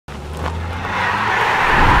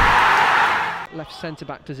left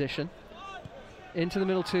centre-back position. Into the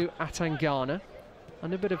middle to Atangana.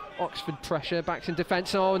 Under a bit of Oxford pressure, backs in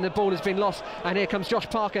defence. Oh, and the ball has been lost. And here comes Josh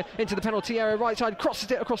Parker into the penalty area, right side, crosses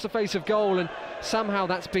it across the face of goal, and somehow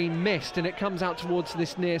that's been missed, and it comes out towards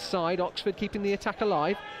this near side. Oxford keeping the attack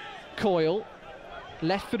alive. Coyle,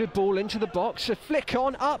 left-footed ball into the box, a flick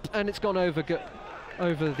on, up, and it's gone over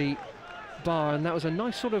the bar, and that was a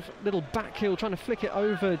nice sort of little back heel, trying to flick it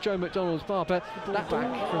over Joe McDonald's bar, but that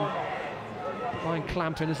back from Ryan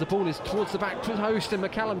Clampin as the ball is towards the back post, and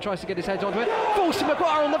McCallum tries to get his head onto it. Falls to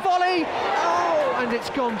Maguire on the volley. Oh, and it's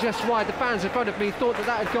gone just wide. The fans in front of me thought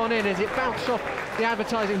that had gone in as it bounced off the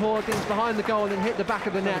advertising hoardings behind the goal and hit the back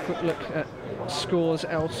of the net. Quick look at scores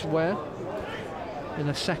elsewhere. In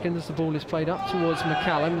a second, as the ball is played up towards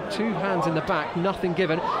McCallum, 2 hands in the back, nothing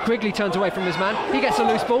given. Quigley turns away from his man. He gets a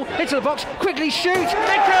loose ball into the box. Quigley shoots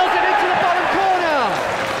and drills it into the bottom corner.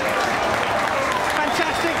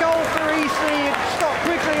 Fantastic goal for Eastleigh. Scott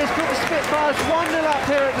Quigley has put the Spitfires 1-0 up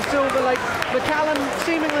here at the Silver Lake. McCallum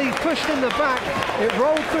seemingly pushed in the back. It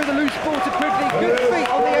rolled through the loose ball to Quigley. Good feet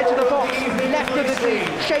on the edge of the box. Left of the D,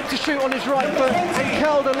 shaped to shoot on his right foot and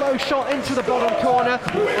curled a low shot into the bottom corner.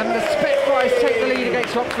 And the Spitfires take the lead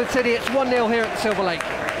against Oxford City. It's 1-0 here at the Silver Lake.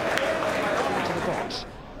 To the box.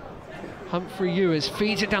 Humphrey-Ewers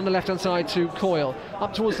feeds it down the left-hand side to Coyle.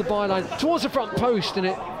 Up towards the byline, towards the front post,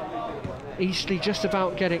 and Eastleigh just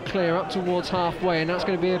about get it clear up towards halfway, and that's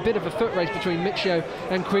going to be a bit of a foot race between Miccio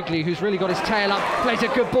and Quigley, who's really got his tail up, plays a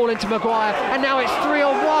good ball into Maguire, and now it's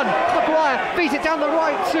 3-on-1. Maguire feeds it down the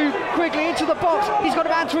right to Quigley into the box. He's got a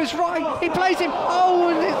man to his right. He plays him. Oh,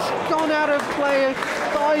 and it's gone out of play. A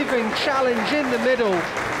diving challenge in the middle.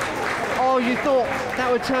 Oh, you thought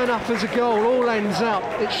that would turn up as a goal. All ends up.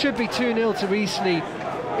 It should be 2-0 to Eastleigh.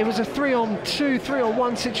 It was a 3-on-2,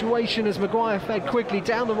 3-on-1 situation as Maguire fed Quigley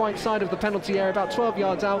down the right side of the penalty area, about 12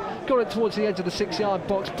 yards out, got it towards the edge of the 6-yard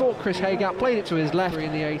box, brought Chris Haig out, played it to his left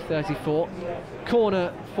in the A34.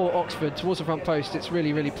 Corner for Oxford towards the front post. It's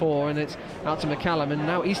really, really poor, and it's out to McCallum, and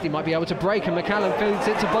now Eastleigh might be able to break, and McCallum feeds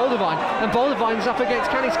it to Boldevine, and Boldevine's up against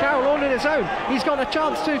Canis Carroll all on his own. He's got a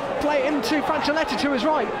chance to play into Francioletto to his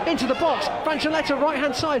right, into the box. Francioletto right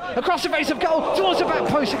hand side, across the face of goal, towards the back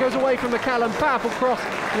post. It goes away from McCallum, powerful cross,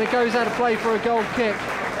 and it goes out of play for a goal kick.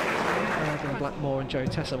 Blackmore and Joe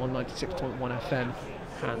Tessam on 96.1 FM.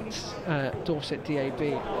 Hands, Dorset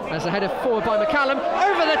DAB as a header forward by McCallum,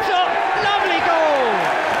 over the top, lovely goal!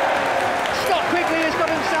 Scott Quigley has got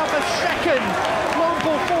himself a second. Long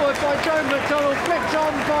ball forward by Joe McDonald, flicked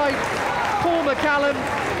on by Paul McCallum.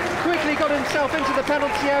 Quigley got himself into the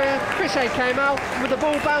penalty area. Chris Hay came out with the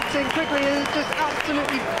ball bouncing. Quigley has just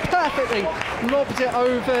absolutely perfectly lobbed it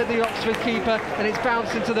over the Oxford keeper, and it's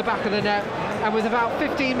bounced into the back of the net. And with about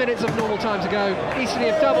 15 minutes of normal time to go,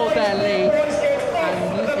 Eastleigh have doubled their lead.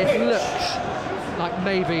 And it looks like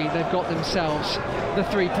maybe they've got themselves the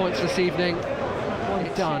 3 points this evening.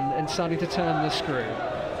 One done and starting to turn the screw.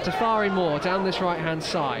 Tafari Moore down this right-hand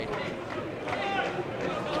side.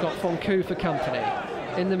 He's got Fonku for company.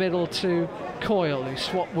 In the middle to Coyle, who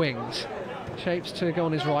swapped wings. Shapes to go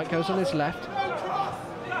on his right, goes on his left.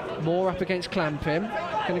 Moore up against Clampin.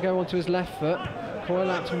 Going to go onto his left foot.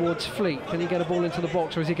 Coyle out towards Fleet. Can he get a ball into the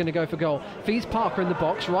box, or is he going to go for goal? Feeds Parker in the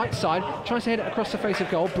box, right side, tries to hit it across the face of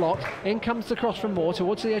goal, blocked. In comes the cross from Moore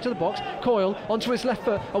towards the edge of the box. Coyle onto his left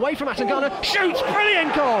foot, away from Atangana, shoots,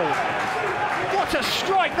 brilliant goal! What a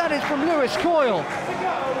strike that is from Lewis Coyle!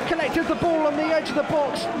 Collected the ball on the edge of the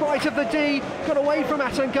box, right of the D, got away from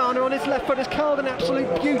Atangana on his left foot, has curled an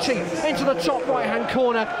absolute beauty into the top right-hand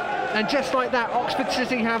corner. And just like that, Oxford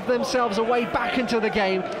City have themselves a way back into the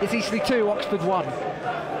game. It's Eastleigh 2, Oxford 1.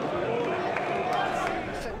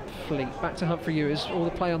 Fleet back to Humphrey-Ewers, all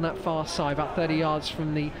the play on that far side, about 30 yards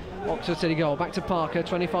from the Oxford City goal. Back to Parker,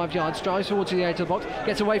 25 yards, drives towards the edge of the box,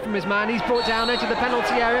 gets away from his man, he's brought down into the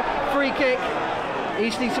penalty area, free kick.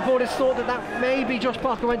 Eastleigh supporters thought that maybe Josh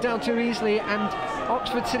Parker went down too easily, and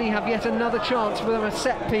Oxford City have yet another chance for them, a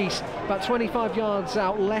set piece, about 25 yards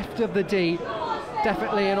out left of the D.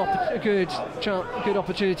 Definitely a good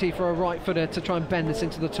opportunity for a right footer to try and bend this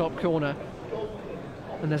into the top corner.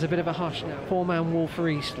 And there's a bit of a hush now. 4-man wall for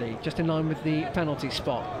Eastleigh, just in line with the penalty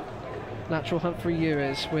spot. Latrell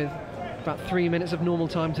Humphrey-Ewers with about 3 minutes of normal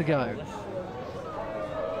time to go.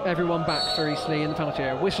 Everyone back for Eastleigh in the penalty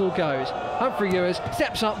area. Whistle goes. Humphrey-Ewers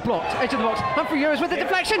steps up, blocked, edge of the box. Humphrey-Ewers with the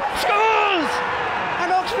deflection, scores!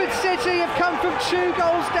 And Oxford City have come from 2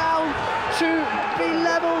 goals down to be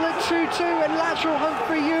level at 2-2, and Latrell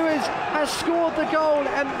Humphrey-Ewers has scored the goal,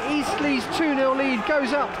 and Eastleigh's 2-0 lead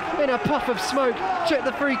goes up in a puff of smoke. Took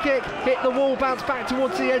the free kick, hit the wall, bounced back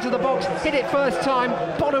towards the edge of the box, hit it first time,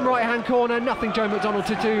 bottom right hand corner, nothing Joe McDonald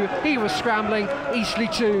to do, he was scrambling. Eastleigh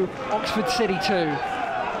 2, Oxford City 2.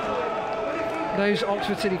 Those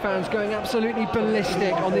Oxford City fans going absolutely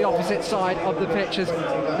ballistic on the opposite side of the pitch as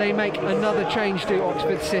they make another change to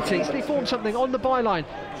Oxford City. They form something on the byline.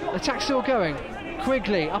 Attack still going.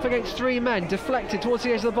 Quigley up against 3 men, deflected towards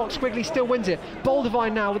the edge of the box. Quigley still wins it.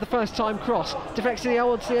 Boldivine now with the first time cross. Deflects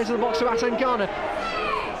towards the edge of the box to Atangana.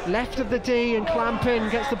 Left of the D, and Clampin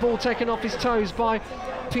gets the ball taken off his toes by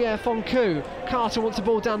Pierre Foncou. Carter wants the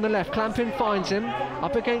ball down the left. Clampin finds him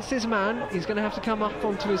up against his man. He's going to have to come up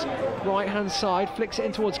onto his right hand side, flicks it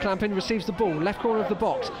in towards Clampin, receives the ball left corner of the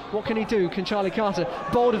box. What can he do? Can Charlie Carter?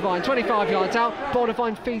 Boldivine 25 yards out.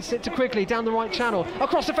 Boldivine feeds it to Quigley down the right channel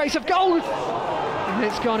across the face of goal, and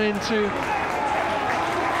it's gone into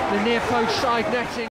the near post side netting.